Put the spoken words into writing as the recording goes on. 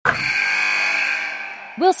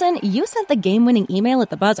Wilson, you sent the game-winning email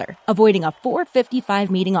at the buzzer, avoiding a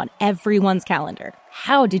 4:55 meeting on everyone's calendar.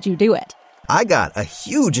 How did you do it? I got a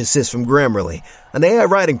huge assist from Grammarly, an AI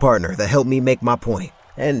writing partner that helped me make my point.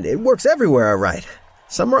 And it works everywhere I write.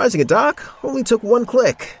 Summarizing a doc only took one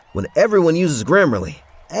click. When everyone uses Grammarly,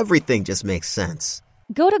 everything just makes sense.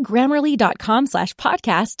 Go to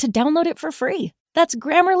Grammarly.com/podcast to download it for free. That's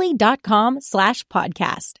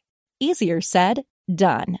Grammarly.com/podcast. Easier said,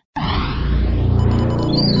 done.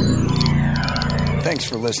 Thanks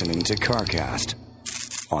for listening to CarCast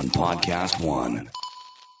on Podcast One.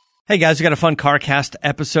 Hey guys, we got a fun CarCast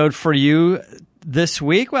episode for you this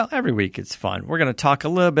week. Well, every week it's fun. We're going to talk a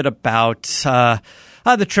little bit about the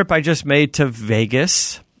trip I just made to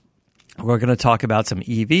Vegas. We're going to talk about some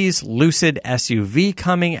EVs, Lucid SUV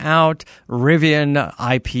coming out, Rivian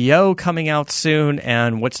IPO coming out soon,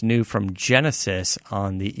 and what's new from Genesis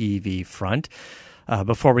on the EV front.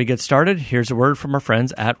 Before we get started, here's a word from our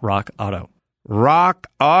friends at Rock Auto.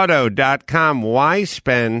 RockAuto.com. Why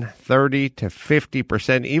spend 30 to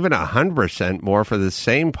 50%, even 100% more for the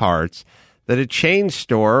same parts that a chain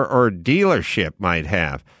store or dealership might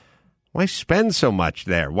have? Why spend so much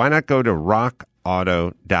there? Why not go to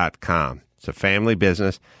RockAuto.com? It's a family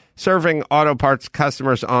business serving auto parts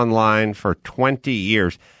customers online for 20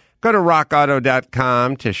 years. Go to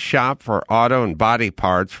RockAuto.com to shop for auto and body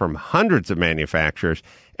parts from hundreds of manufacturers,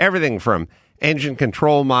 everything from engine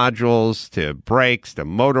control modules to brakes to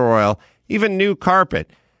motor oil, even new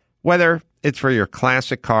carpet. Whether it's for your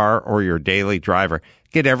classic car or your daily driver,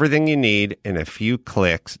 get everything you need in a few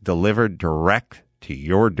clicks delivered direct to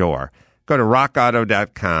your door. Go to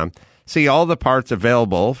rockauto.com, see all the parts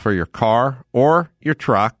available for your car or your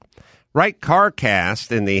truck. Write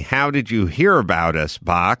CarCast in the How Did You Hear About Us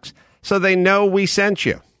box so they know we sent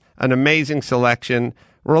you. An amazing selection,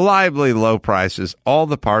 reliably low prices, all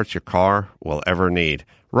the parts your car will ever need.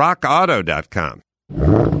 RockAuto.com.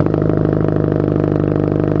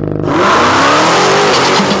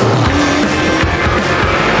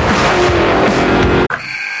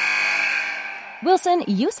 Wilson,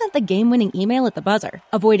 you sent the game-winning email at the buzzer,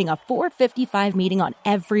 avoiding a 4:55 meeting on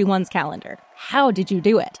everyone's calendar. How did you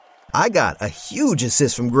do it? I got a huge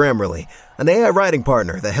assist from Grammarly, an AI writing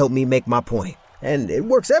partner that helped me make my point. And it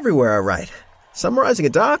works everywhere I write. Summarizing a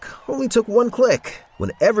doc only took one click.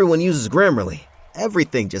 When everyone uses Grammarly,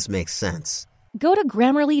 everything just makes sense. Go to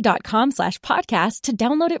Grammarly.com/podcast to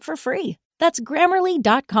download it for free. That's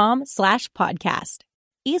Grammarly.com/podcast.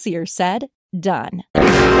 Easier said, done. Hello,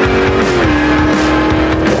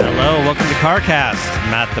 welcome to CarCast.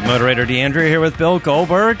 Matt, the moderator, DeAndrea, here with Bill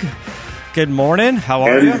Goldberg. Good morning. How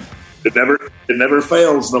are you? It never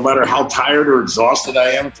fails. No matter how tired or exhausted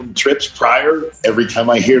I am from trips prior, every time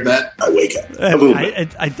I hear that, I wake up a little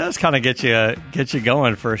bit. It does kind of get you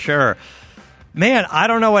going for sure. Man, I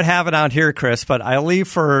don't know what happened out here, Chris, but I leave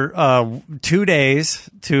for 2 days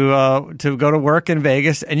to go to work in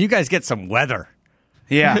Vegas, and you guys get some weather.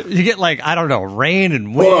 Yeah, you get rain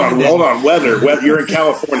and wind. Hold on, weather. You're in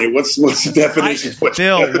California. What's the definition?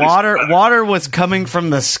 Bill, water was coming from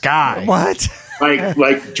the sky. What?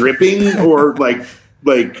 Like dripping or like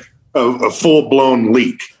a full blown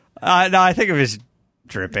leak? No, I think it was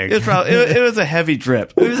dripping. It was a heavy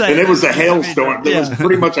drip. It was a hailstorm. It was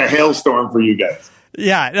pretty much a hailstorm for you guys.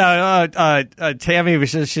 Yeah, Tammy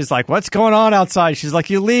she's like, "What's going on outside?" She's like,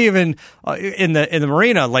 "You leave in the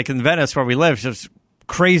marina, like in Venice where we live, just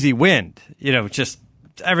crazy wind, just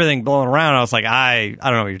everything blowing around." I was like, I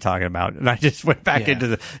don't know what you're talking about, and I just went back into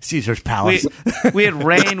the Caesar's Palace. We had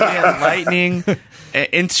rain, we had lightning.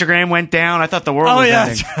 Instagram went down. I thought the world was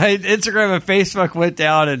ending. That's right. Instagram and Facebook went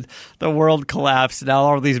down, and the world collapsed. Now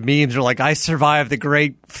all these memes are like, "I survived the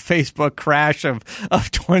great Facebook crash of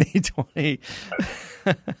 2020."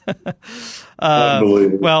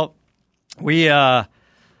 Unbelievable. Well,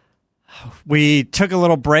 we took a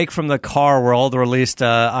little break from the car world, or at least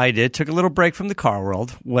I did. Took a little break from the car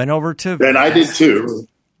world. Went over to Vegas. And I did too.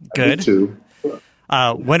 Good.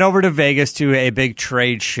 Went over to Vegas to a big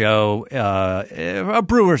trade show, a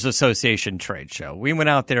Brewers Association trade show. We went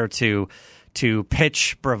out there to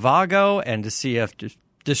pitch Bravago and to see if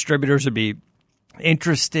distributors would be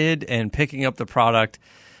interested in picking up the product.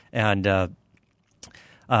 And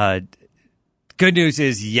good news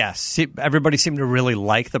is, yes, everybody seemed to really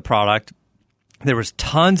like the product. There was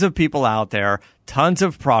tons of people out there, tons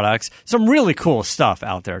of products, some really cool stuff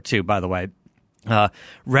out there too, by the way.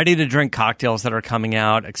 ready-to-drink cocktails that are coming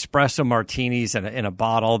out, espresso martinis in a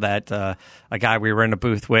bottle that a guy we were in a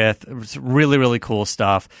booth with. It was really, really cool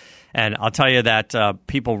stuff. And I'll tell you that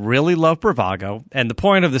people really love Bravago. And the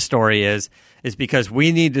point of the story is because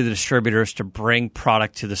we need the distributors to bring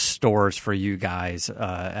product to the stores for you guys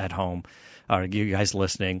at home, or you guys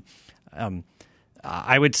listening.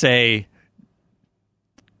 I would say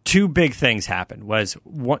two big things happened.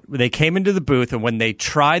 They came into the booth, and when they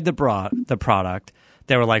tried the product,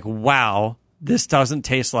 they were like, wow, this doesn't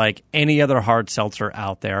taste like any other hard seltzer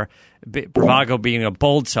out there. Bravago being a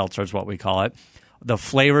bold seltzer is what we call it. The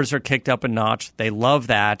flavors are kicked up a notch. They love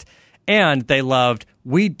that. And they loved,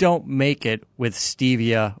 we don't make it with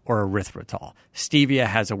stevia or erythritol. Stevia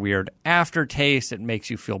has a weird aftertaste. It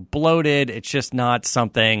makes you feel bloated. It's just not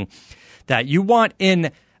something that you want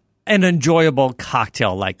in an enjoyable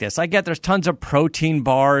cocktail like this. I get there's tons of protein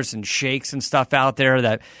bars and shakes and stuff out there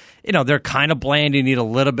that, they're kind of bland. You need a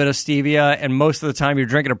little bit of stevia. And most of the time you're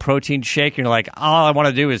drinking a protein shake and you're like, all I want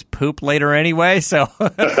to do is poop later anyway. So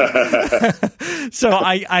so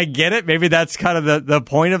I get it. Maybe that's kind of the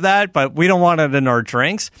point of that, but we don't want it in our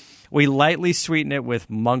drinks. We lightly sweeten it with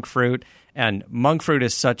monk fruit. And monk fruit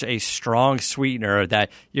is such a strong sweetener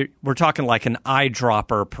that we're talking like an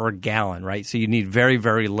eyedropper per gallon, right? So you need very,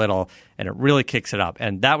 very little, and it really kicks it up.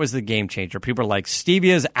 And that was the game changer. People are like,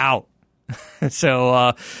 stevia's out.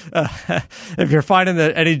 So if you're finding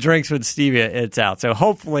any drinks with stevia, it's out. So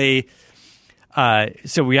hopefully,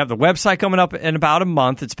 so we have the website coming up in about a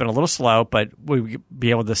month. It's been a little slow, but we'll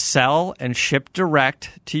be able to sell and ship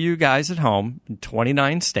direct to you guys at home in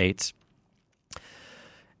 29 states.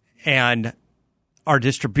 And our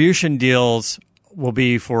distribution deals will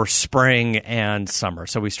be for spring and summer.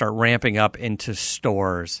 So we start ramping up into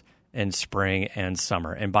stores in spring and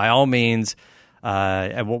summer. And by all means,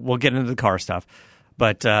 and we'll get into the car stuff,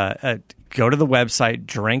 but go to the website,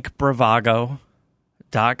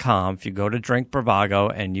 drinkbravago.com. If you go to Drink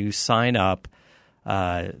Bravago and you sign up,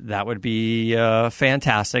 that would be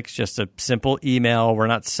fantastic. It's just a simple email. We're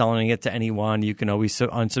not selling it to anyone. You can always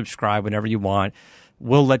unsubscribe whenever you want.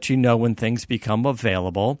 We'll let you know when things become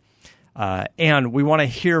available. And we want to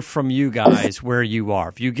hear from you guys where you are.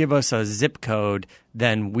 If you give us a zip code,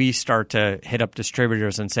 then we start to hit up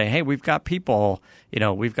distributors and say, hey, we've got people,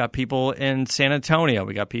 we've got people in San Antonio.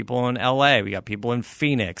 We got people in LA. We got people in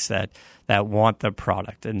Phoenix that want the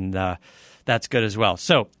product. And that's good as well.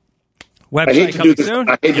 So website coming soon.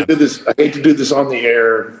 I hate to do this on the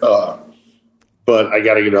air, but I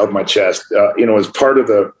got to get it out of my chest. As part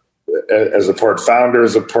of as a part founder,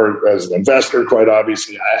 as an investor, quite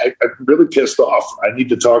obviously, I'm really pissed off. I need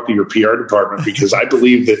to talk to your PR department because I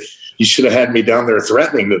believe that you should have had me down there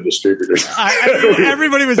threatening the distributors.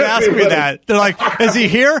 Everybody was asking me that. They're like, is he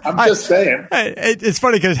here? I'm just saying. It's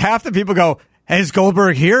funny because half the people go, hey, is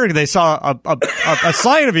Goldberg here? And they saw a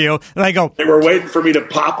sign of you. And I go, they were waiting for me to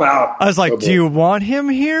pop out. I was like, do you want him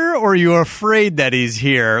here or are you afraid that he's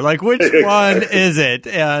here? Like, which one is it?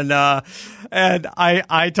 And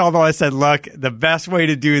I told them, I said, look, the best way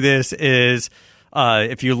to do this is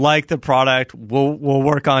if you like the product, we'll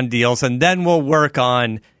work on deals, and then we'll work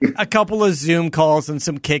on a couple of Zoom calls and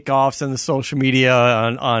some kickoffs and the social media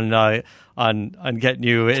on getting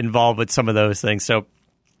you involved with some of those things. So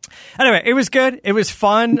anyway, it was good. It was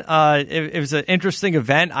fun. It was an interesting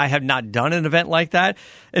event. I have not done an event like that.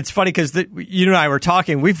 It's funny because you and I were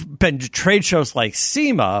talking. We've been to trade shows like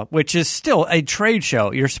SEMA, which is still a trade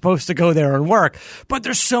show. You're supposed to go there and work, but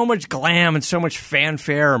there's so much glam and so much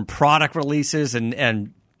fanfare and product releases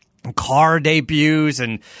and car debuts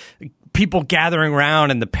and people gathering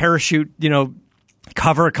around and the parachute,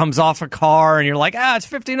 cover comes off a car and you're like, it's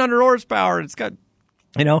 1,500 horsepower. It's got...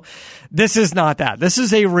 this is not that. This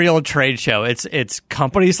is a real trade show. It's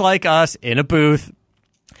companies like us in a booth,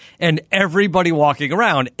 and everybody walking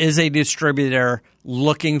around is a distributor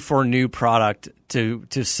looking for new product to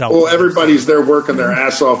sell. Well, everybody's there working their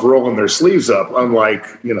ass off, rolling their sleeves up, unlike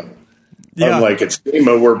at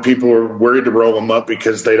SEMA where people are worried to roll them up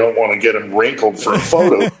because they don't want to get them wrinkled for a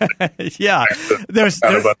photo. Yeah.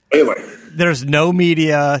 There's no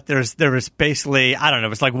media. There was basically, I don't know,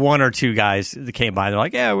 it was like one or two guys that came by. They're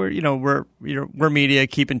like, yeah, we're media.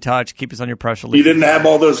 Keep in touch. Keep us on your press release. You didn't have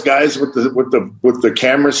all those guys with the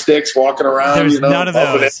camera sticks walking around. There's none of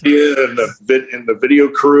those. And the video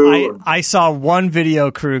crew. I saw one video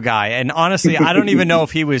crew guy, and honestly, I don't even know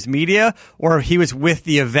if he was media or if he was with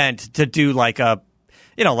the event to do like a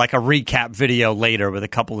like a recap video later with a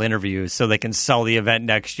couple interviews so they can sell the event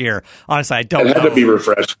next year. Honestly, I don't know. It had to be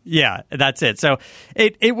refreshed. Yeah, that's it. So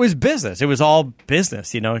it was business. It was all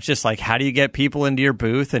business. It's just like, how do you get people into your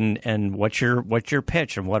booth and what's your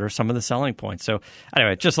pitch and what are some of the selling points? So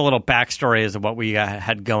anyway, just a little backstory as to what we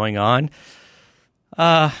had going on.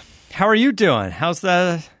 How are you doing? How's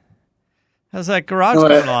that garage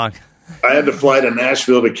going along? I had to fly to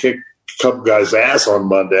Nashville to kick a couple guys' ass on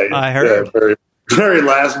Monday. I heard. Very, very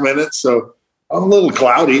last minute, so I'm a little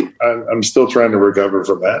cloudy. I'm still trying to recover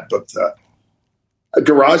from that, but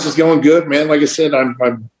garage is going good, man. Like I said,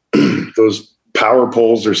 I'm those power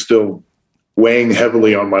poles are still weighing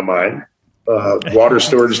heavily on my mind. Water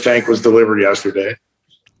storage tank was delivered yesterday.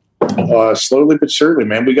 Slowly but surely,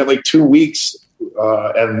 man. We got like 2 weeks,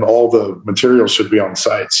 and all the material should be on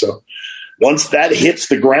site. So once that hits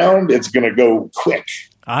the ground, it's going to go quick.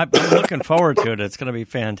 I'm looking forward to it. It's going to be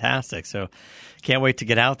fantastic. So can't wait to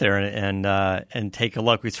get out there and take a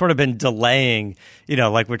look. We've sort of been delaying,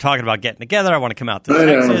 like we're talking about getting together. I want to come out to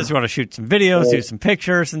Texas. We want to shoot some videos, do some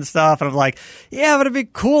pictures and stuff. And I'm like, yeah, but it'd be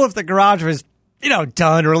cool if the garage was,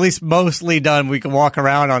 done, or at least mostly done. We can walk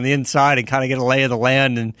around on the inside and kind of get a lay of the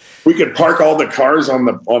land. And we could park all the cars on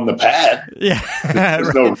the pad. Yeah.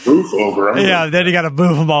 There's no roof over them. Yeah, then you got to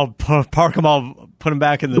move them all, park them all, put them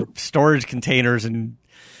back in the storage containers and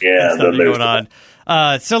something going on.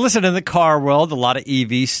 So listen, in the car world, a lot of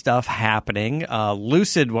EV stuff happening.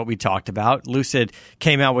 Lucid, what we talked about. Lucid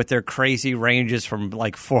came out with their crazy ranges from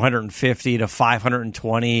like 450 to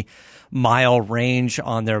 520 mile range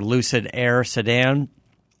on their Lucid Air sedan.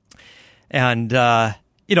 And,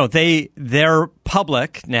 they're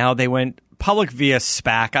public now. They went public via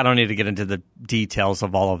SPAC. I don't need to get into the details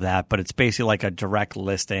of all of that, but it's basically like a direct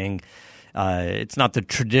listing. It's not the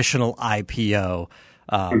traditional IPO.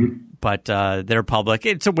 But they're public.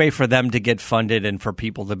 It's a way for them to get funded and for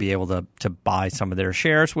people to be able to buy some of their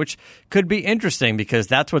shares, which could be interesting because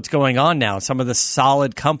that's what's going on now. Some of the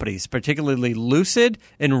solid companies, particularly Lucid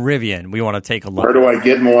and Rivian, we want to take a look. Where do I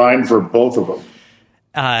get in line for both of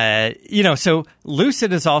them? So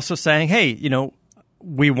Lucid is also saying, hey,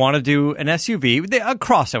 we want to do an SUV, a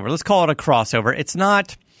crossover. Let's call it a crossover.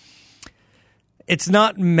 It's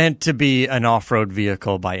not meant to be an off-road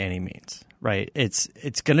vehicle by any means. Right. It's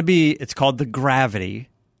called the Gravity,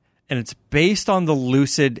 and it's based on the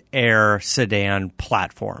Lucid Air sedan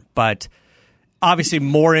platform, but obviously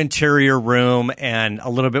more interior room and a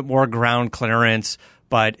little bit more ground clearance,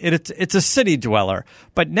 but it's a city dweller.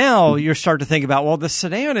 But now you're starting to think about, well, the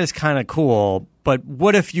sedan is kind of cool, but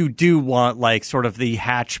what if you do want like sort of the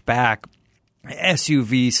hatchback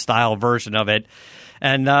SUV style version of it?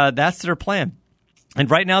 And that's their plan. And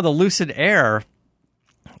right now the Lucid Air,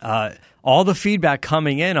 all the feedback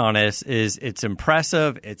coming in on it is it's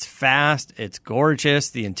impressive, it's fast, it's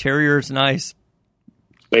gorgeous, the interior is nice.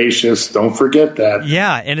 Spacious, don't forget that.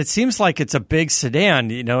 Yeah, and it seems like it's a big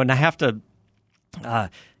sedan, and I have to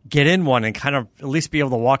get in one and kind of at least be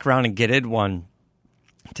able to walk around and get in one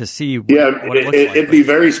to see what it looks like. It'd be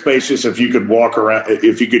very spacious if you could walk around,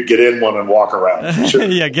 if you could get in one and walk around. Sure.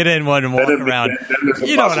 Yeah, get in one and walk around.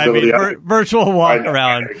 You know what I mean? Virtual walk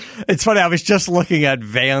around. It's funny. I was just looking at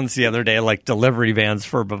vans the other day, like delivery vans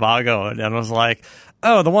for Bavago, and I was like,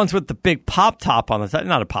 oh, the ones with the big pop top on the top,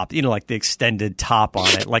 not a pop, like the extended top on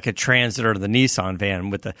it, like a Transit or the Nissan van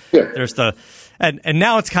with there's the, and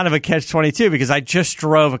now it's kind of a catch-22 because I just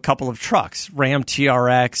drove a couple of trucks, Ram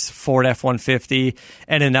TRX, Ford F-150,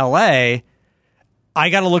 and in LA, I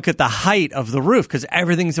got to look at the height of the roof because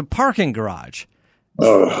everything's a parking garage,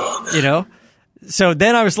 So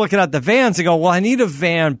then I was looking at the vans and go, well, I need a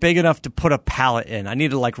van big enough to put a pallet in. I need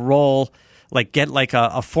to get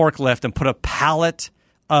a forklift and put a pallet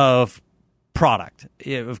of product,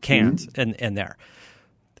 of cans in there.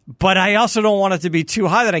 But I also don't want it to be too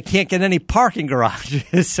high that I can't get any parking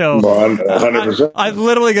garages. So 100%. I'm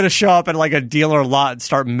literally going to show up at like a dealer lot and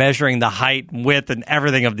start measuring the height and width and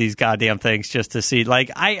everything of these goddamn things just to see.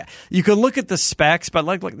 You can look at the specs, but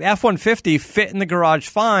like the F-150 fit in the garage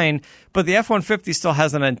fine, but the F-150 still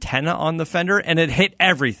has an antenna on the fender and it hit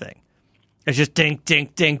everything. It's just dink,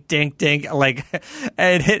 dink, dink, dink, dink.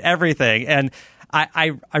 It hit everything. And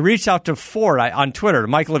I reached out to Ford on Twitter,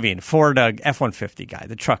 Mike Levine, Ford F-150 guy,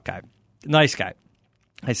 the truck guy, nice guy.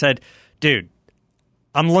 I said, dude,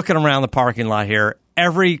 I'm looking around the parking lot here.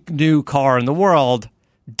 Every new car in the world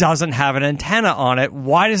doesn't have an antenna on it.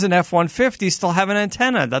 Why does an F-150 still have an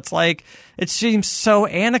antenna? That's it seems so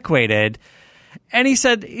antiquated. And he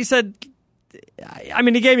said, he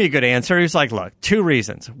gave me a good answer. He was like, look, 2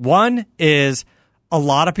 reasons. One is a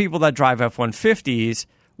lot of people that drive F-150s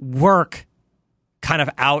work kind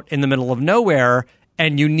of out in the middle of nowhere,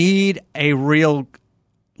 and you need a real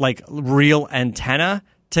antenna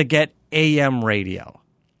to get AM radio.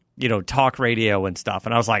 Talk radio and stuff.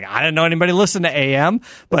 And I was like, I didn't know anybody listened to AM,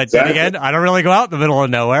 but then again, I don't really go out in the middle of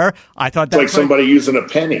nowhere. I thought that's like somebody using a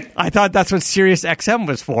penny. I thought that's what Sirius XM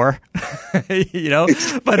was for,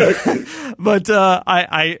 but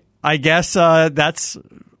I guess that's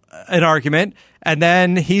an argument. And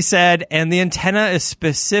then he said, and the antenna is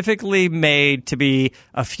specifically made to be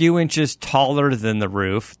a few inches taller than the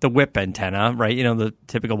roof, the whip antenna, right? The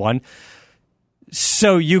typical one.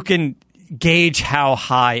 So you can gauge how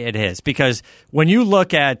high it is, because when you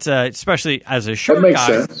look at, especially as a short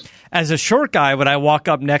guy, when I walk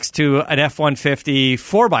up next to an F-150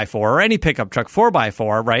 4x4 or any pickup truck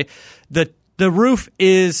 4x4, right, the roof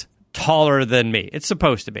is taller than me. It's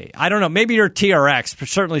supposed to be. I don't know. Maybe your TRX,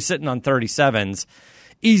 certainly sitting on 37s,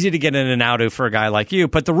 easy to get in and out of for a guy like you,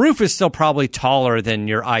 but the roof is still probably taller than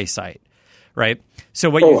your eyesight, right? So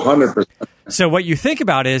 100%. So what you think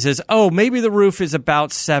about is maybe the roof is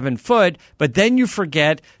about 7 foot, but then you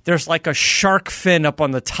forget there's like a shark fin up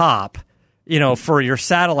on the top, for your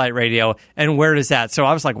satellite radio. And where is that? So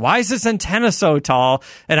I was like, why is this antenna so tall?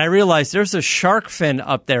 And I realized there's a shark fin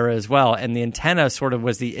up there as well. And the antenna sort of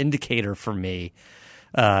was the indicator for me,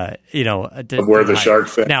 of where the shark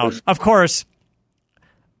fin now, is. Of course,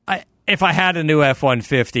 if I had a new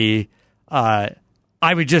F-150,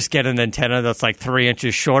 I would just get an antenna that's like 3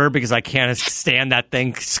 inches shorter, because I can't stand that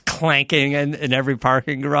thing clanking in every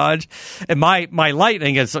parking garage. And my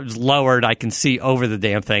Lightning is lowered. I can see over the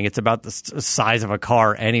damn thing. It's about the size of a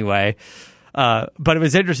car anyway. But it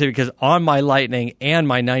was interesting because on my Lightning and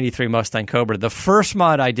my 93 Mustang Cobra, the first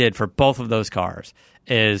mod I did for both of those cars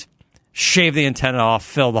is shave the antenna off,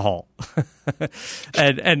 fill the hole.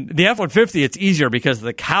 and the F-150, it's easier because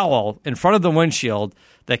the cowl in front of the windshield,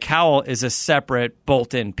 the cowl is a separate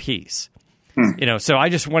bolt-in piece. So I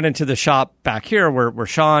just went into the shop back here where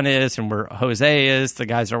Sean is and where Jose is. The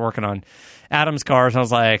guys are working on Adam's cars. I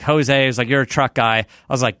was like, Jose is like, you're a truck guy.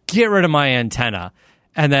 I was like, get rid of my antenna.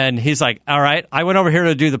 And then he's like, all right. I went over here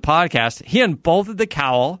to do the podcast. He unbolted the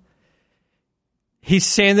cowl. He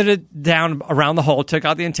sanded it down around the hole, took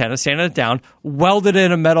out the antenna, sanded it down, welded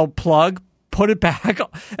in a metal plug, put it back,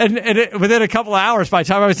 and within a couple of hours, by the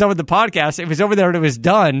time I was done with the podcast, it was over there and it was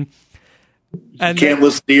done. And you can't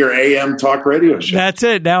listen to your AM talk radio show. That's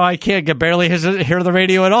it. Now I can't barely hear the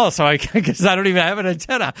radio at all, so because I don't even have an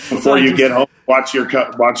antenna. Before you get home, watch your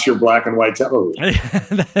black and white television.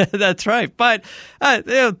 That's right. But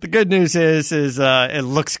the good news is it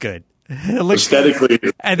looks good. It looks aesthetically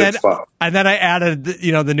good. And then I added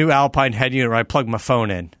the new Alpine head unit where I plug my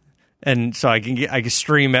phone in. And so I can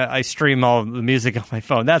stream it. I stream all the music on my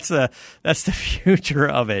phone. That's the future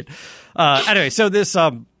of it. Anyway, so this I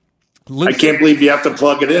can't believe you have to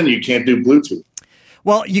plug it in. You can't do Bluetooth.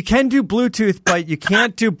 Well, you can do Bluetooth, but you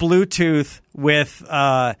can't do Bluetooth with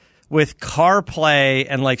CarPlay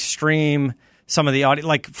and like stream some of the audio.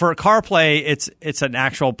 Like for CarPlay, it's an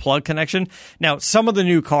actual plug connection. Now, some of the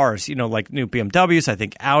new cars, like new BMWs, I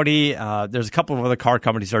think Audi, there's a couple of other car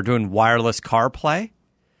companies that are doing wireless CarPlay.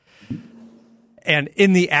 And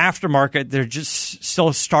in the aftermarket, they're just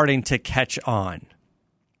still starting to catch on,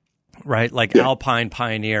 right? Like Alpine,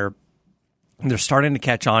 Pioneer, they're starting to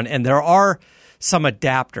catch on. And there are some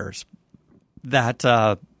adapters that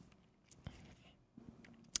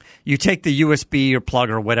you take the USB or plug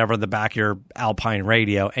or whatever in the back of your Alpine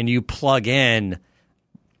radio, and you plug in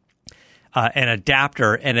an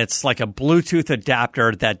adapter, and it's like a Bluetooth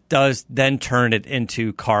adapter that does then turn it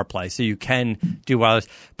into CarPlay. So you can do wireless,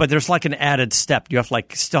 but there's like an added step. You have to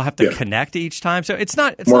still have to connect each time. So it's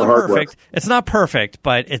not perfect. It's not perfect,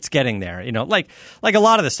 but it's getting there. Like a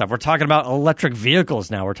lot of this stuff. We're talking about electric vehicles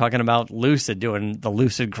now. We're talking about Lucid doing the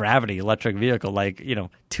Lucid Gravity electric vehicle.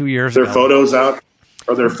 2 years ago. Are there photos out?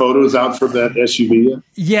 Are there photos out for that SUV yet?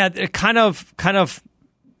 Yeah, kind of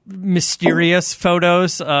mysterious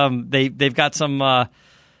photos. They've got some not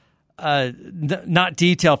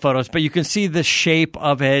detailed photos, but you can see the shape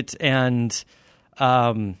of it, and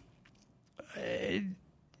So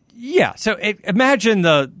imagine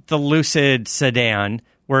the Lucid sedan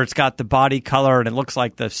where it's got the body color and it looks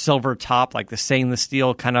like the silver top, like the stainless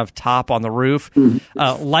steel kind of top on the roof,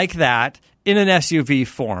 like that. In an SUV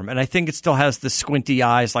form, and I think it still has the squinty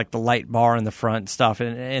eyes, like the light bar in the front and stuff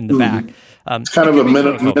in the back. It's kind of a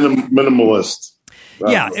minimalist.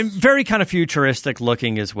 And very kind of futuristic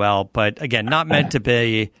looking as well, but again, not meant to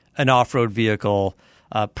be an off-road vehicle.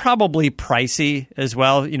 Probably pricey as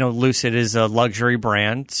well. Lucid is a luxury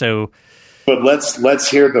brand, so. But let's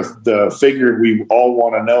hear the figure we all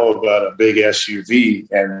want to know about a big SUV,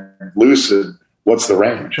 and Lucid What's the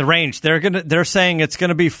range? The range, they're saying it's going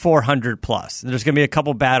to be 400 plus. There's going to be a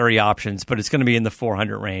couple battery options, but it's going to be in the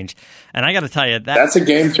 400 range. And I got to tell you, that's a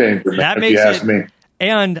game changer. That if makes you ask me.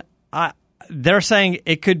 And they're saying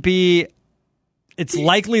it could be. It's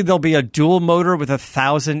likely there'll be a dual motor with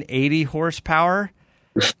 1,080 horsepower.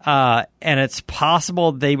 And it's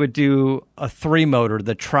possible they would do a 3-motor,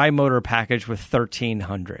 the tri-motor package with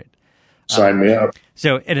 1,300. Sign me up.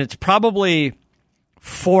 So, and it's probably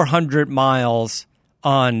 400 miles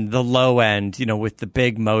on the low end, with the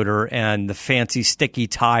big motor and the fancy sticky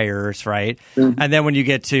tires, right? Mm-hmm. And then when you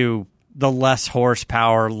get to the less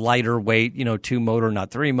horsepower, lighter weight, 2-motor,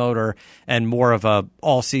 not 3-motor, and more of a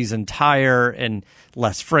all-season tire and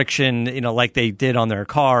less friction, like they did on their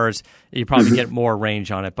cars, you probably get more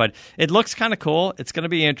range on it. But it looks kind of cool. It's going to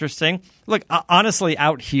be interesting. Look, honestly,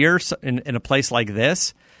 out here in a place like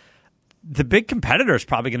this, the big competitor is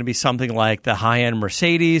probably going to be something like the high-end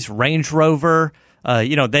Mercedes, Range Rover.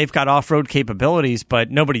 They've got off-road capabilities,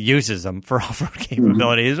 but nobody uses them for off-road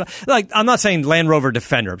capabilities. Like, I'm not saying Land Rover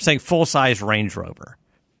Defender. I'm saying full-size Range Rover.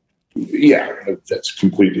 Yeah, that's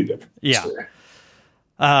completely different.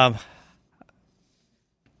 Yeah.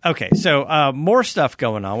 Okay, so more stuff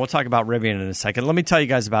going on. We'll talk about Rivian in a second. Let me tell you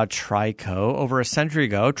guys about Trico. Over a century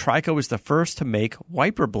ago, Trico was the first to make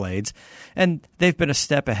wiper blades, and they've been a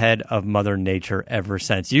step ahead of Mother Nature ever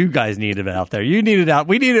since. You guys need it out there. You need it out.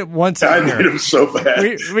 We need it once a year. I need it so bad.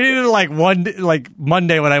 We needed it like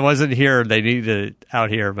Monday when I wasn't here. They needed it out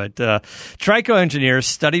here. But Trico engineers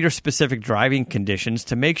study your specific driving conditions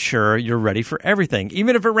to make sure you're ready for everything,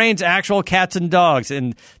 even if it rains actual cats and dogs.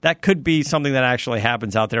 And that could be something that actually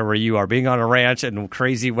happens out there where you are, being on a ranch in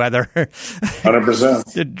crazy weather.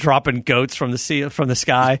 100%. Dropping goats from the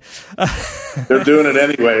sky. They're doing it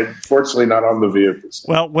anyway. Fortunately, not on the vehicles.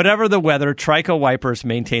 Well, whatever the weather, Trico Wipers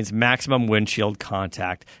maintains maximum windshield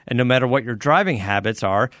contact. And no matter what your driving habits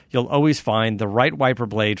are, you'll always find the right wiper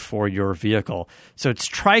blade for your vehicle. So it's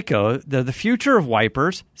Trico. They're the future of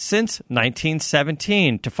wipers since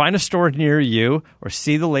 1917. To find a store near you or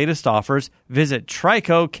see the latest offers, visit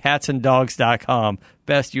TricoCatsandDogs.com.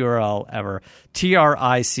 Best URL ever.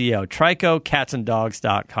 TRICO.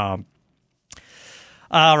 TricoCatsandDogs.com.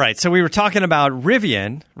 All right, so we were talking about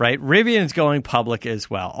Rivian, right? Rivian is going public as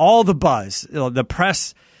well. All the buzz, the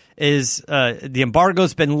press is, the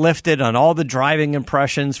embargo's been lifted on all the driving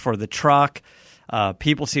impressions for the truck.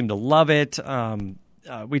 People seem to love it.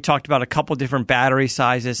 We talked about a couple different battery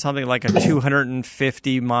sizes, something like a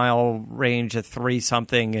 250-mile range, a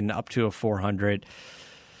 3-something, and up to a 400.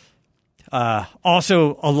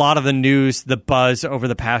 Also, a lot of the news, the buzz over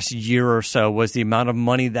the past year or so was the amount of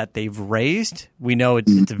money that they've raised. We know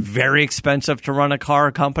it's very expensive to run a car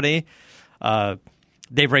company.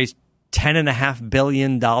 They've raised $10.5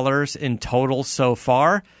 billion in total so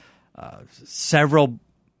far. Several,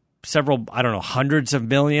 I don't know, hundreds of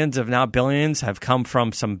millions, if not billions, have come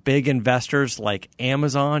from some big investors like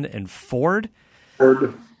Amazon and Ford.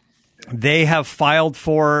 They have filed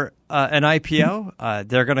for an IPO.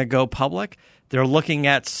 They're going to go public. They're looking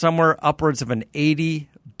at somewhere upwards of an $80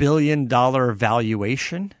 billion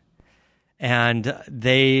valuation. And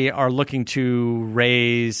they are looking to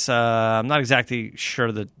raise, I'm not exactly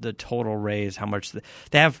sure the total raise, how much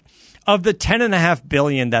they have. Of the $10.5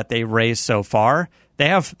 billion that they raised so far, they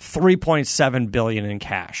have $3.7 billion in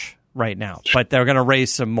cash right now, but they're going to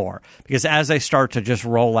raise some more because as they start to just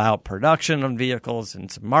roll out production on vehicles and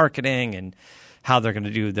some marketing and how they're going to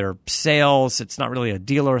do their sales, it's not really a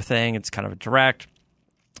dealer thing. It's kind of a direct.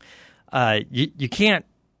 You can't,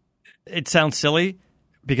 it sounds silly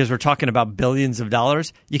because we're talking about billions of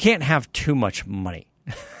dollars. You can't have too much money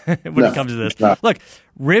when it comes to this. No. Look,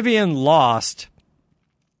 Rivian lost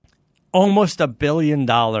almost $1 billion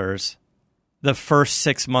the first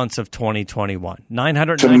 6 months of 2021,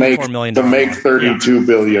 $994 million to make $32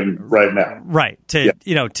 billion right now. Right. They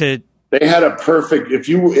had a perfect. If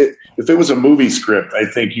it was a movie script, I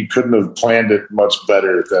think you couldn't have planned it much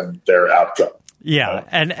better than their outcome. Yeah,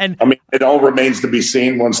 and I mean, it all remains to be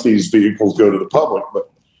seen once these vehicles go to the public.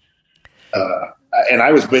 But and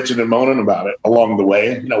I was bitching and moaning about it along the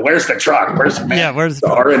way. Where's the truck? Where's the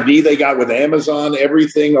R&D they got with Amazon?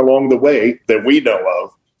 Everything along the way that we know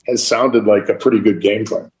of has sounded like a pretty good game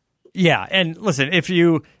plan. Yeah, and listen, if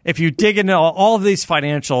you dig into all of these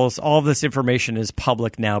financials, all of this information is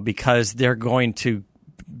public now because they're going to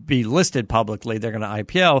be listed publicly. They're going to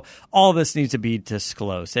IPO. All this needs to be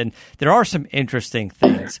disclosed, and there are some interesting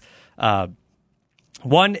things.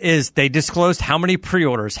 One is they disclosed how many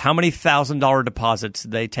pre-orders, how many $1,000 deposits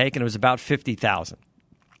they take, and it was about 50,000.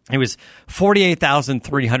 It was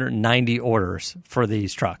 48,390 orders for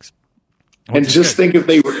these trucks. And just think if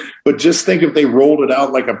they But just think if they rolled it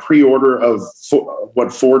out like a pre-order of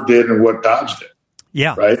what Ford did and what Dodge did.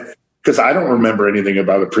 Yeah. Right? Because I don't remember anything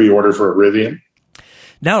about a pre-order for a Rivian.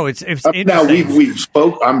 No, it's now we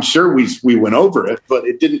spoke. I'm sure we went over it, but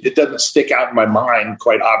it doesn't stick out in my mind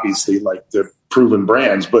quite obviously like the proven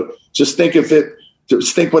brands. But just think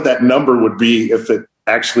what that number would be if it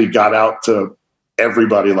actually got out to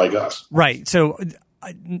everybody like us. Right. So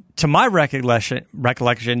to my recollection,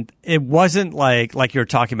 it wasn't like you were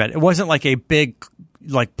talking about. It wasn't like a big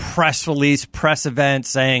like press release, press event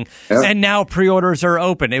saying, and now pre-orders are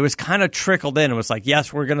open. It was kind of trickled in. It was like,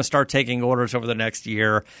 yes, we're going to start taking orders over the next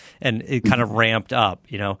year. And it kind of ramped up,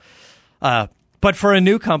 But for a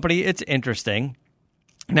new company, it's interesting.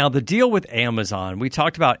 Now, the deal with Amazon, we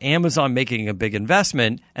talked about Amazon making a big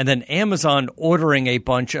investment and then Amazon ordering a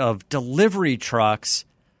bunch of delivery trucks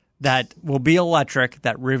that will be electric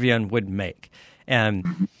that Rivian would make.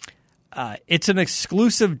 And it's an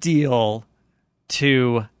exclusive deal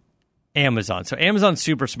to Amazon. So Amazon's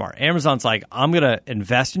super smart. Amazon's like, I'm going to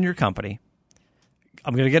invest in your company.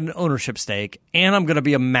 I'm going to get an ownership stake, and I'm going to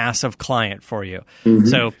be a massive client for you. Mm-hmm.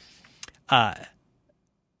 So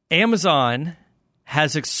Amazon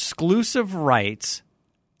has exclusive rights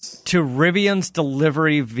to Rivian's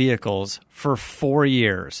delivery vehicles for 4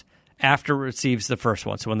 years after it receives the first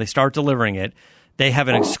one. So when they start delivering it, they have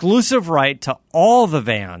an exclusive right to all the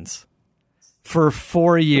vans for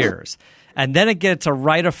 4 years. And then it gets a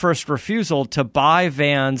right of first refusal to buy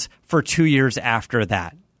vans for 2 years after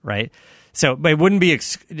that, right? So it wouldn't be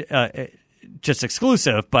just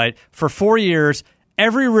exclusive, but for 4 years,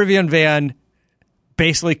 every Rivian van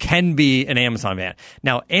basically can be an Amazon van.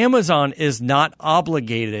 Now, Amazon is not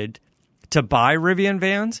obligated to buy Rivian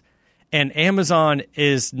vans, and Amazon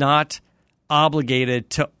is not obligated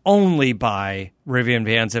to only buy Rivian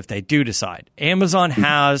vans if they do decide. Amazon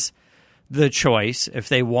has the choice if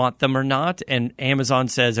they want them or not, and Amazon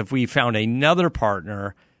says if we found another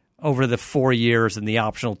partner over the 4 years and the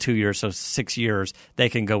optional 2 years, so 6 years, they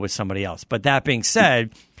can go with somebody else. But that being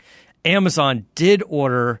said, Amazon did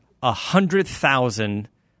order 100,000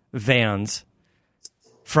 vans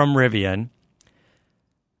from Rivian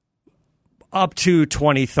up to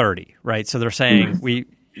 2030, right? So they're saying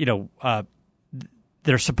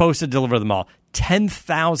they're supposed to deliver them all.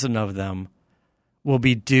 10,000 of them will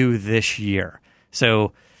be due this year.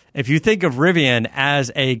 So if you think of Rivian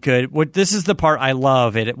as a good, this is the part I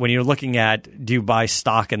love it when you're looking at, do you buy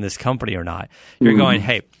stock in this company or not? You're going,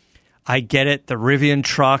 hey, I get it. The Rivian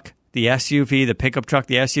truck, the SUV, the pickup truck,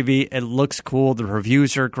 the SUV, it looks cool. The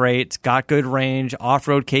reviews are great. It's got good range,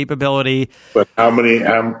 off-road capability. But how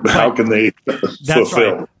can they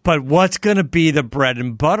fulfill? Right. But what's going to be the bread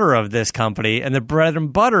and butter of this company? And the bread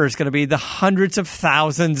and butter is going to be the hundreds of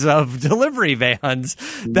thousands of delivery vans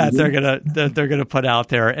that they're going to put out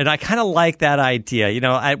there. And I kind of like that idea.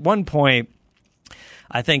 At one point,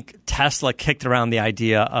 I think Tesla kicked around the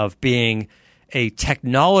idea of being a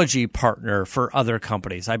technology partner for other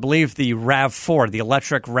companies. I believe the RAV4, the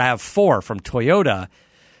electric RAV4 from Toyota,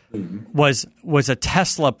 was a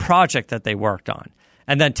Tesla project that they worked on.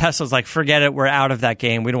 And then Tesla's like, forget it, we're out of that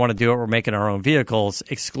game. We don't want to do it. We're making our own vehicles.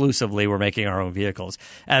 Exclusively, we're making our own vehicles.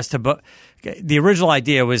 The original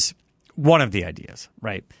idea was one of the ideas,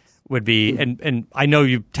 right? Would be, and I know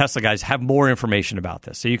you Tesla guys have more information about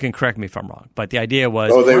this, so you can correct me if I'm wrong. But the idea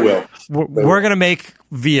was, we're going to make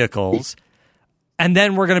vehicles, and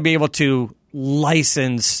then we're going to be able to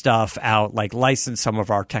license stuff out, like license some of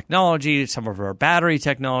our technology, some of our battery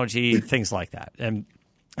technology, things like that.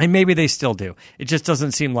 And maybe they still do. It just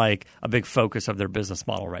doesn't seem like a big focus of their business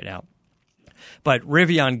model right now. But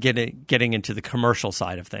Rivian getting into the commercial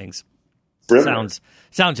side of things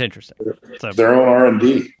sounds interesting. So, their own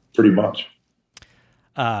R&D, pretty much.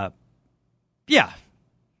 Yeah.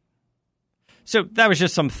 So that was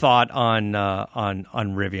just some thought on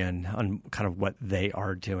Rivian, on kind of what they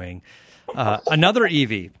are doing. Another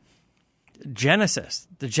EV, Genesis,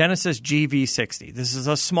 the Genesis GV60. This is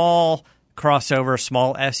a small crossover,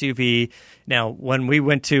 small SUV. Now, when I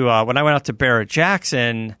went out to Barrett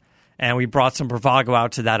Jackson and we brought some Bravago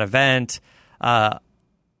out to that event, I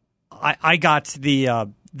got the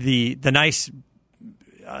nice,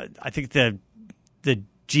 I think the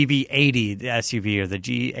GV80, the SUV, or the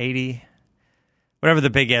G80. Whatever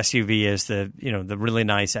the big SUV is, the really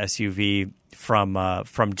nice SUV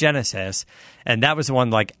from Genesis, and that was the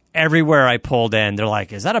one like everywhere I pulled in, they're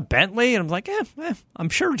like, "Is that a Bentley?" And I'm like, I'm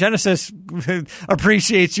sure Genesis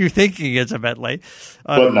appreciates you thinking it's a Bentley,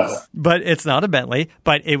 but it's not a Bentley.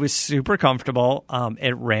 But it was super comfortable.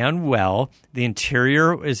 It ran well. The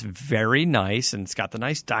interior is very nice, and it's got the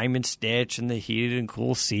nice diamond stitch and the heated and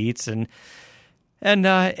cool seats, and and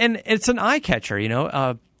it's an eye catcher.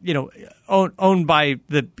 Owned by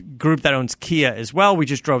the group that owns Kia as well. We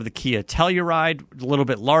just drove the Kia Telluride, a little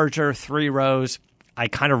bit larger, 3 rows. I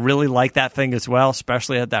kind of really like that thing as well,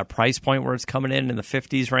 especially at that price point where it's coming in the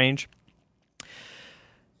 50s range.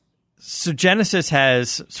 So Genesis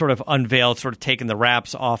has sort of unveiled, sort of taken the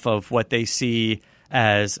wraps off of what they see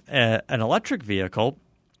as an electric vehicle.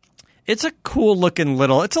 It's a cool looking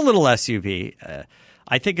it's a little SUV.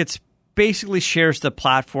 I think it's basically shares the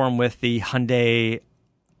platform with the Hyundai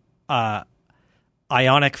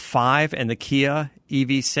Ioniq 5 and the Kia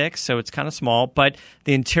EV6, so it's kind of small, but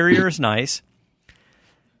the interior is nice.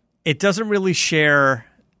 It doesn't really share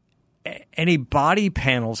any body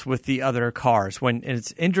panels with the other cars. And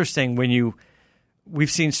it's interesting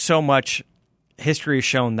we've seen so much history has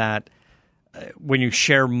shown that when you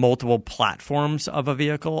share multiple platforms of a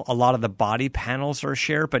vehicle, a lot of the body panels are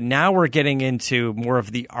shared. But now we're getting into more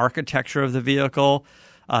of the architecture of the vehicle,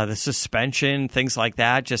 the suspension, things like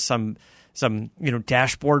that. Just some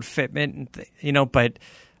dashboard fitment, But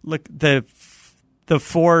look, the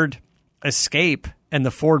Ford Escape and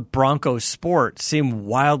the Ford Bronco Sport seem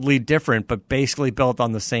wildly different, but basically built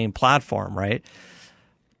on the same platform, right?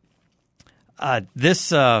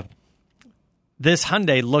 This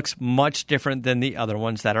Hyundai looks much different than the other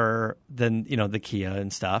ones than the Kia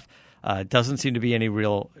and stuff. Doesn't seem to be any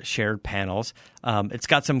real shared panels. It's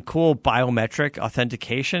got some cool biometric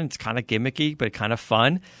authentication. It's kind of gimmicky, but kind of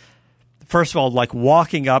fun. First of all, like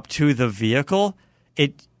walking up to the vehicle,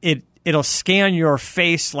 it'll scan your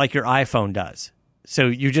face like your iPhone does. So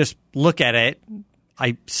you just look at it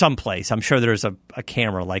someplace. I'm sure there's a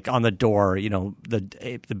camera like on the door,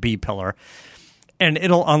 the B pillar, and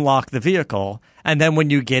it'll unlock the vehicle. And then when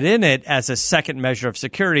you get in it as a second measure of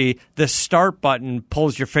security, the start button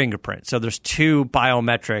pulls your fingerprint. So there's 2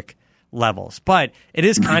 biometric levels, but it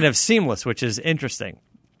is kind of seamless, which is interesting.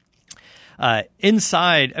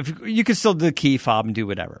 Inside, you can still do the key fob and do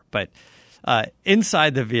whatever, but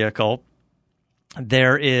inside the vehicle,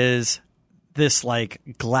 there is this like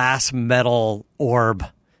glass metal orb,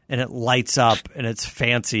 and it lights up and it's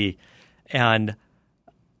fancy. And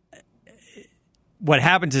what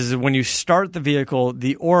happens is when you start the vehicle,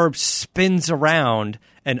 the orb spins around,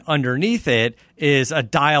 and underneath it is a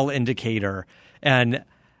dial indicator. And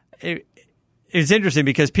it's interesting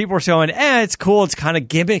because people are saying, it's cool, it's kind of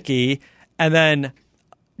gimmicky. And then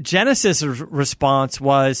Genesis' response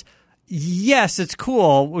was, yes, it's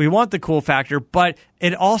cool. We want the cool factor, but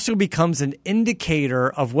it also becomes an indicator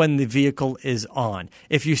of when the vehicle is on.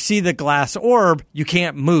 If you see the glass orb, you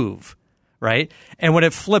can't move, right? And when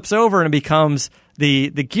it flips over and it becomes the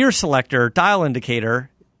gear selector dial indicator,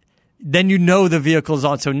 then you know the vehicle is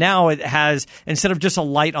on. So now it has, instead of just a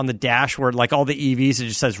light on the dash where like all the EVs, it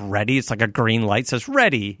just says ready. It's like a green light says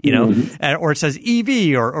ready, or it says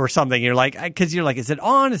EV or something. You're like, because you're like, is it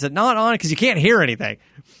on? Is it not on? Because you can't hear anything.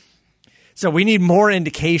 So we need more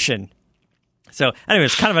indication. So anyway,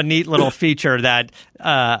 it's kind of a neat little feature that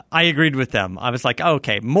I agreed with them. I was like,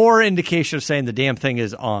 okay, more indication of saying the damn thing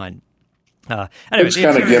is on. Anyway, it's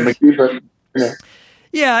kind of gimmicky, but yeah.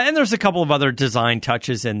 Yeah, and there's a couple of other design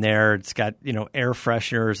touches in there. It's got, air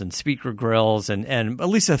fresheners and speaker grills and at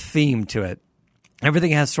least a theme to it.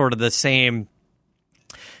 Everything has sort of the same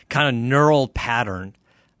kind of neural pattern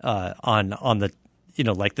on the,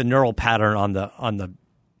 like the neural pattern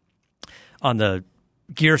on the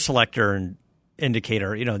gear selector and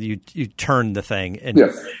indicator. You turn the thing and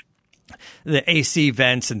the AC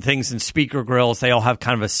vents and things and speaker grills, they all have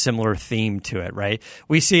kind of a similar theme to it, right?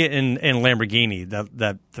 We see it in Lamborghini,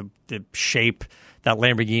 the shape that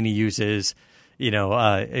Lamborghini uses,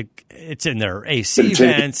 it's in their AC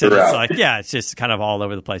vents, and it's like, it's just kind of all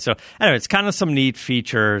over the place. So anyway, it's kind of some neat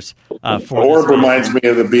featers. For Orb reminds me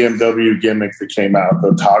of the BMW gimmick that came out,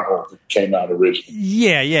 the toggle that came out originally.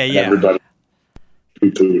 Yeah. Everybody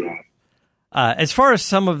poo-pooed on it. As far as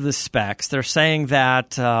some of the specs, they're saying that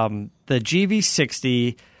the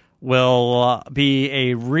GV60 will be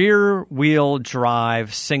a rear-wheel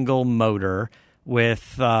drive single motor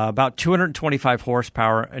with about 225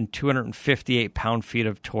 horsepower and 258 pound-feet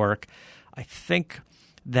of torque. I think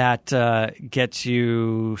that gets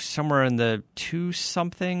you somewhere in the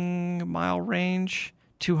 2-something mile range,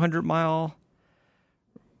 200-mile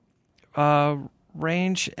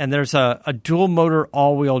range, and there's a dual motor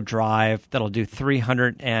all-wheel drive that'll do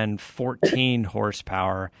 314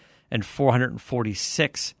 horsepower and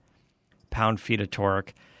 446 pound-feet of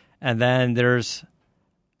torque, and then there's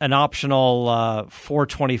an optional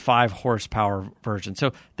 425 horsepower version.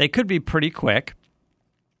 So they could be pretty quick.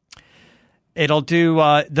 It'll do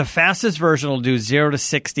the fastest version will do 0 to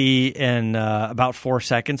 60 in about 4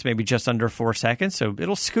 seconds, maybe just under 4 seconds. So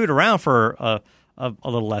it'll scoot around for a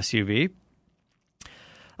little SUV.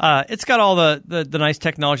 It's got all the nice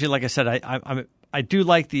technology. Like I said, I do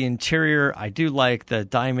like the interior. I do like the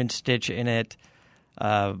diamond stitch in it.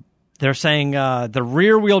 They're saying the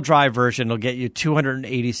rear-wheel drive version will get you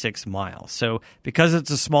 286 miles. So because it's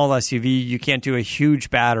a small SUV, you can't do a huge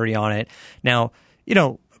battery on it. Now,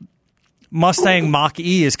 Mustang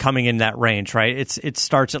Mach-E is coming in that range, right? It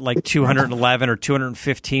starts at like 211 or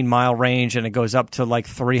 215 mile range, and it goes up to like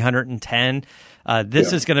 310.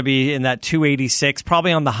 This is going to be in that 286,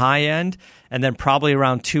 probably on the high end, and then probably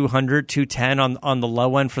around 200, 210 on the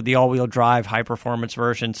low end for the all-wheel drive high-performance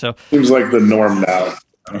version. So seems like the norm now.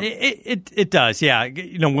 It does, yeah.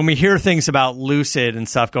 When we hear things about Lucid and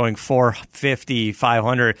stuff going 450,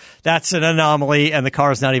 500, that's an anomaly, and the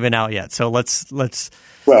car's not even out yet. So let's.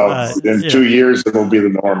 Well, in 2 years, it'll be the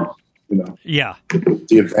norm. Yeah,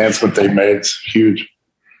 the advancement they made is huge.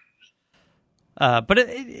 But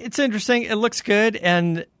it's interesting. It looks good,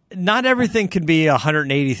 and not everything can be a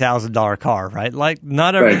 $180,000 car, right? Like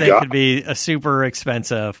not everything could be a super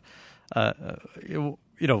expensive, car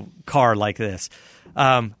like this.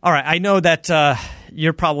 All right, I know that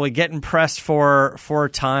you're probably getting pressed for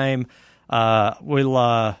time.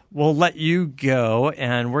 We'll let you go,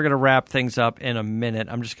 and we're going to wrap things up in a minute.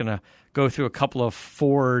 I'm just going to go through a couple of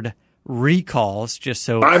Ford recalls, just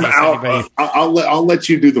so I'm out. I'll let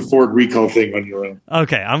you do the Ford recall thing on your own.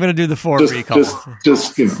 Okay, I'm going to do the Ford recall.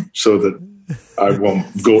 Just so that I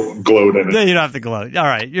won't gloat in it. No, you don't have to gloat. All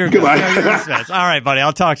right, you're good. All right, buddy.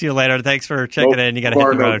 I'll talk to you later. Thanks for checking in. You got to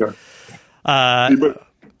hit the road.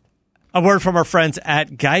 A word from our friends at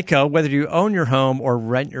Geico. Whether you own your home or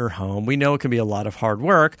rent your home, we know it can be a lot of hard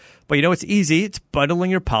work, but it's easy. It's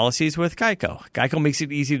bundling your policies with Geico. Geico makes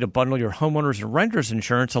it easy to bundle your homeowners and renters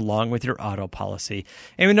insurance along with your auto policy.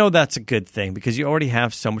 And we know that's a good thing because you already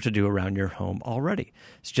have so much to do around your home already.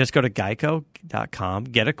 So just go to geico.com,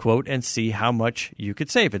 get a quote, and see how much you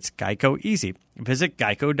could save. It's Geico easy. Visit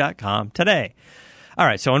geico.com today. All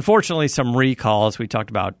right, so unfortunately, some recalls. We talked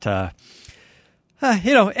about...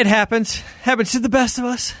 it happens. Happens to the best of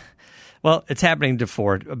us. Well, it's happening to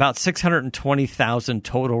Ford. About 620,000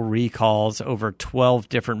 total recalls over 12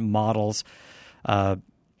 different models,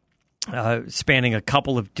 spanning a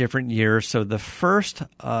couple of different years. So the first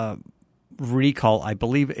recall, I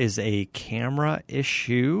believe, is a camera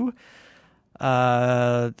issue.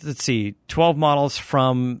 Let's see, 12 models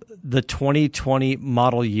from the 2020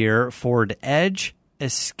 model year: Ford Edge,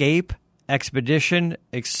 Escape, Expedition,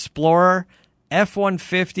 Explorer,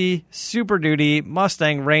 F-150, Super Duty,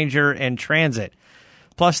 Mustang Ranger, and Transit,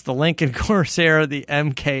 plus the Lincoln Corsair, the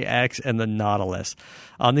MKX, and the Nautilus.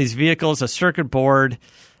 On these vehicles, a circuit board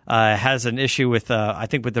has an issue with, I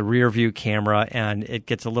think, with the rear view camera, and it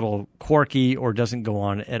gets a little quirky or doesn't go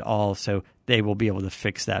on at all, so they will be able to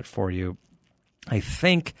fix that for you. I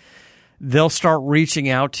think they'll start reaching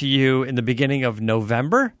out to you in the beginning of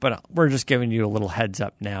November, but we're just giving you a little heads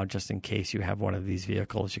up now just in case you have one of these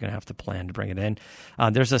vehicles. You're going to have to plan to bring it in.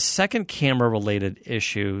 There's a second camera-related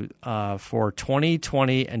issue for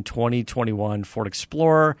 2020 and 2021 Ford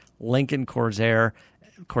Explorer, Lincoln Corsair,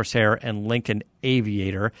 and Lincoln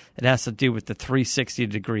Aviator. It has to do with the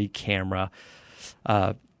 360-degree camera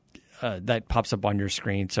that pops up on your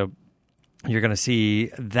screen. So you're going to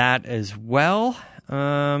see that as well.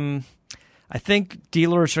 I think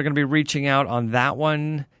dealers are going to be reaching out on that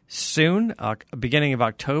one soon, beginning of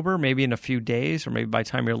October, maybe in a few days, or maybe by the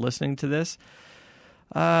time you're listening to this.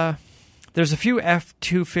 There's a few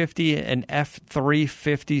F-250 and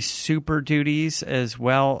F-350 Super Duties as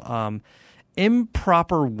well.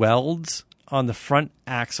 Improper welds on the front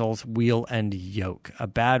axles, wheel, and yoke. A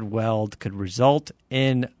bad weld could result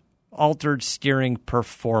in altered steering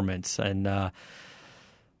performance, and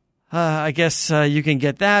I guess you can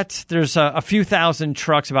get that. There's a few thousand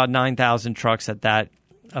trucks, about 9,000 trucks that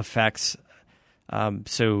affects.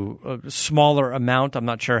 So a smaller amount. I'm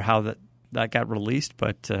not sure how that got released,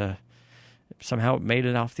 but somehow it made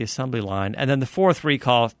it off the assembly line. And then the fourth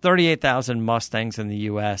recall, 38,000 Mustangs in the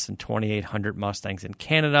U.S. and 2,800 Mustangs in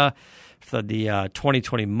Canada for the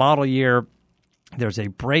 2020 model year. There's a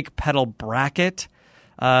brake pedal bracket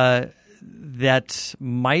that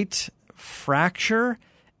might fracture.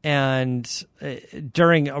 And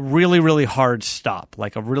during a really, really hard stop,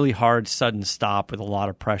 like a really hard sudden stop with a lot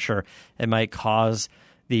of pressure, it might cause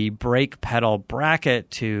the brake pedal bracket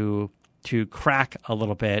to crack a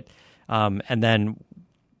little bit, and then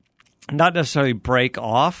not necessarily break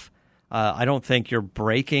off. I don't think your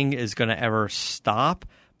braking is going to ever stop,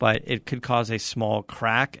 but it could cause a small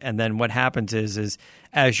crack. And then what happens is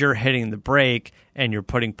as you're hitting the brake and you're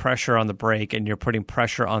putting pressure on the brake and you're putting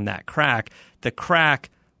pressure on that crack, the crack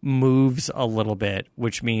moves a little bit,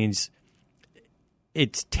 which means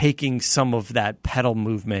it's taking some of that pedal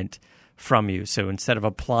movement from you. So instead of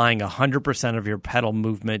applying 100% of your pedal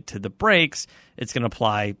movement to the brakes, it's going to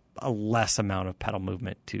apply a less amount of pedal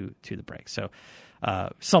movement to the brakes. So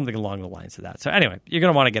something along the lines of that. So anyway, you're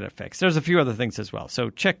going to want to get it fixed. There's a few other things as well.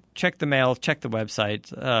 So check the mail, check the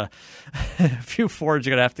website. A few Fords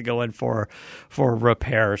are going to have to go in for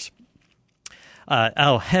repairs.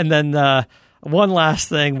 And then one last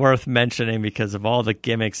thing worth mentioning because of all the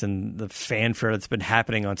gimmicks and the fanfare that's been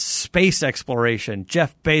happening on space exploration,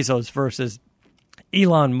 Jeff Bezos versus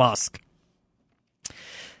Elon Musk.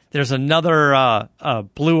 There's another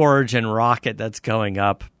Blue Origin rocket that's going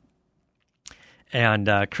up. And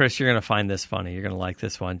Chris, you're going to find this funny. You're going to like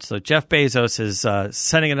this one. So Jeff Bezos is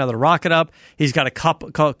sending another rocket up. He's got a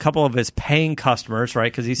couple of his paying customers,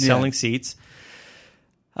 right, because he's selling seats.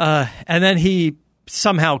 And then he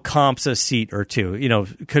somehow comps a seat or two. You know,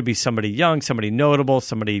 it could be somebody young, somebody notable,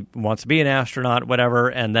 somebody who wants to be an astronaut, whatever.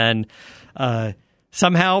 And then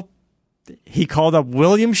somehow he called up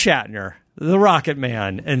William Shatner, the Rocket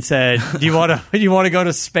Man, and said, "Do you want to go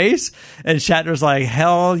to space?" And Shatner's like,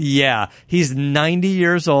 "Hell yeah!" He's 90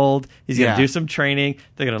 years old. He's going to do some training.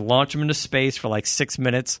 They're going to launch him into space for like 6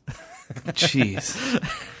 minutes. Jeez.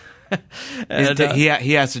 And,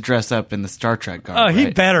 he has to dress up in the Star Trek garb. Oh, he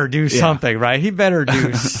better do something, right? He better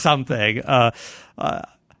do something.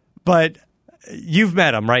 But you've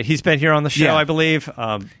met him, right? He's been here on the show, I believe.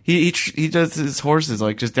 He does his horses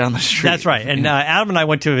like just down the street. That's right. And Adam and I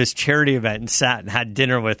went to his charity event and sat and had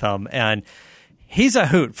dinner with him. And he's a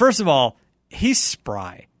hoot. First of all, he's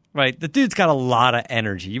spry, right? The dude's got a lot of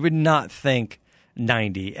energy. You would not think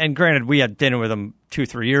 90. And granted, we had dinner with him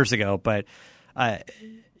 2-3 years ago, but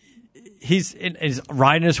he's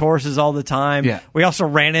riding his horses all the time. Yeah. We also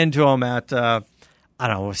ran into him at I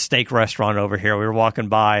don't know, a steak restaurant over here. We were walking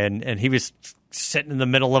by, and he was sitting in the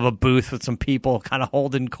middle of a booth with some people kind of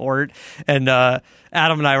holding court. And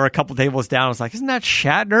Adam and I were a couple tables down. I was like, "Isn't that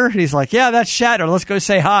Shatner?" And he's like, "Yeah, that's Shatner. Let's go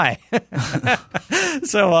say hi."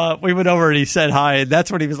 So we went over and he said hi. And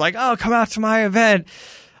that's when he was like, "Oh, come out to my event."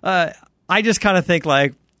 I just kind of think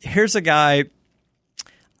like, here's a guy,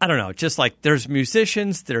 I don't know, just like there's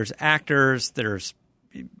musicians, there's actors, there's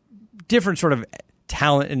different sort of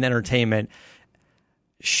talent in entertainment.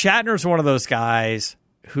 Shatner's one of those guys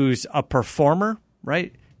who's a performer,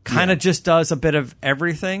 right? Kind of just does a bit of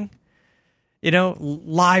everything, you know,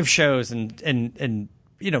 live shows and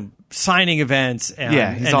you know, signing events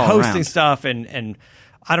and hosting around stuff. And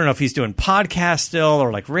I don't know if he's doing podcasts still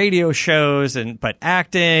or like radio shows but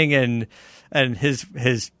acting and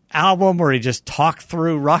his album where he just talked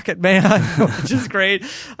through Rocket Man, which is great.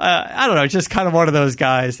 I don't know, just kind of one of those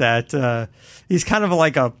guys that he's kind of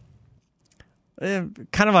like a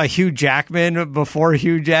Hugh Jackman before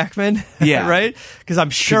Hugh Jackman, right? Because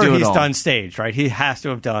I'm sure he's done stage, right? He has to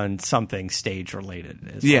have done something stage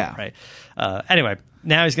related, right? Anyway,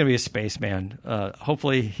 now he's going to be a spaceman.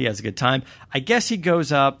 Hopefully, he has a good time. I guess he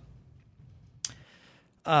goes up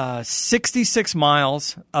 66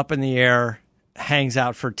 miles up in the air, hangs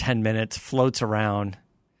out for 10 minutes, floats around,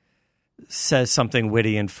 says something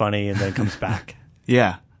witty and funny, and then comes back.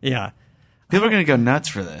 Yeah. People are going to go nuts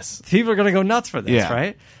for this.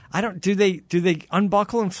 Right? Do they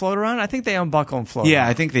unbuckle and float around? I think they unbuckle and float. Yeah, around.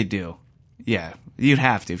 I think they do. Yeah, you'd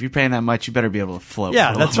have to. If you're paying that much, you better be able to float.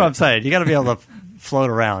 Yeah, that's what I'm saying. You got to be able to float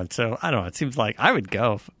around. So I don't know. It seems like I would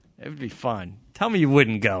go. It would be fun. Tell me you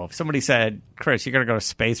wouldn't go. If somebody said, "Chris, you're going to go to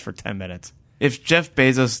space for 10 minutes." If Jeff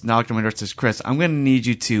Bezos knocked on my door and says, "Chris, I'm going to need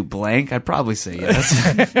you to blank," I'd probably say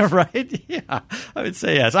yes. Right? Yeah, I would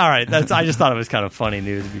say yes. All right. I just thought it was kind of funny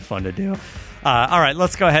news. It'd be fun to do. All right,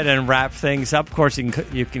 let's go ahead and wrap things up. Of course, you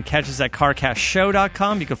can catch us at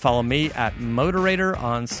CarCastShow.com. You can follow me at Moderator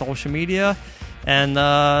on social media. And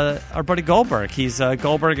our buddy Goldberg. He's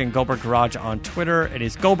Goldberg and Goldberg Garage on Twitter. It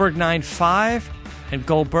is Goldberg95 and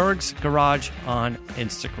Goldberg's Garage on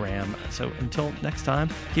Instagram. So until next time,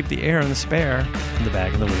 keep the air and the spare in the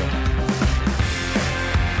bag of the wheel.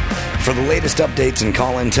 For the latest updates and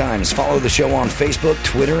call-in times, follow the show on Facebook,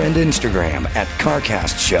 Twitter, and Instagram at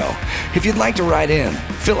CarCast Show. If you'd like to write in,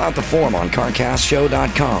 fill out the form on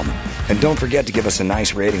CarCastShow.com. And don't forget to give us a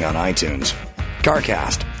nice rating on iTunes.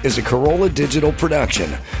 CarCast is a Corolla Digital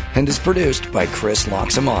production and is produced by Chris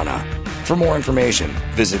Loxamana. For more information,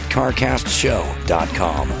 visit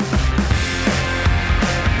CarCastShow.com.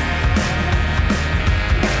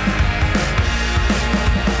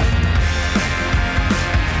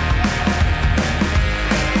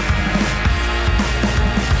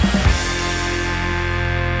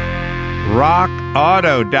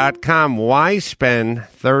 RockAuto.com. Why spend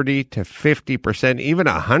 30 to 50%, even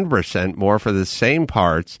 100% more for the same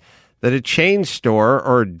parts that a chain store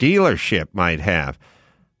or dealership might have?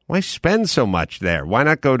 Why spend so much there? Why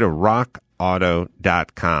not go to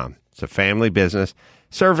RockAuto.com? It's a family business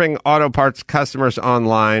serving auto parts customers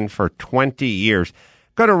online for 20 years.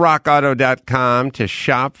 Go to RockAuto.com to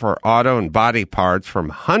shop for auto and body parts from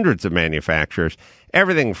hundreds of manufacturers.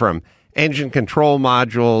 Everything from engine control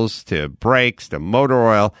modules to brakes to motor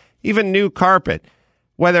oil, even new carpet.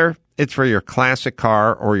 Whether it's for your classic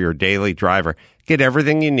car or your daily driver, get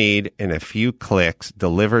everything you need in a few clicks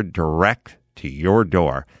delivered direct to your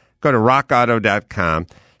door. Go to RockAuto.com.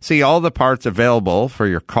 See all the parts available for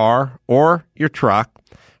your car or your truck.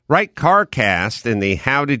 Write CarCast in the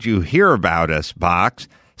How Did You Hear About Us box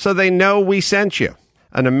so they know we sent you.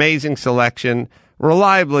 An amazing selection,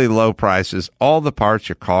 reliably low prices, all the parts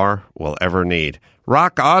your car will ever need.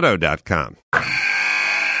 RockAuto.com.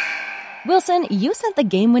 Wilson, you sent the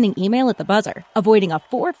game-winning email at the buzzer, avoiding a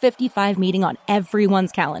 4:55 meeting on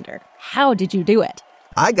everyone's calendar. How did you do it?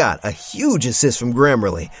 I got a huge assist from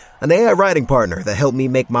Grammarly, an AI writing partner that helped me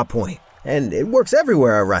make my point. And it works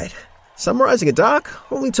everywhere I write. Summarizing a doc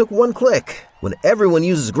only took one click. When everyone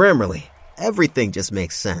uses Grammarly, everything just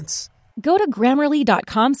makes sense. Go to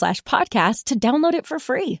Grammarly.com/podcast to download it for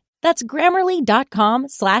free. That's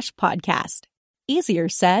Grammarly.com/podcast. Easier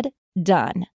said, done.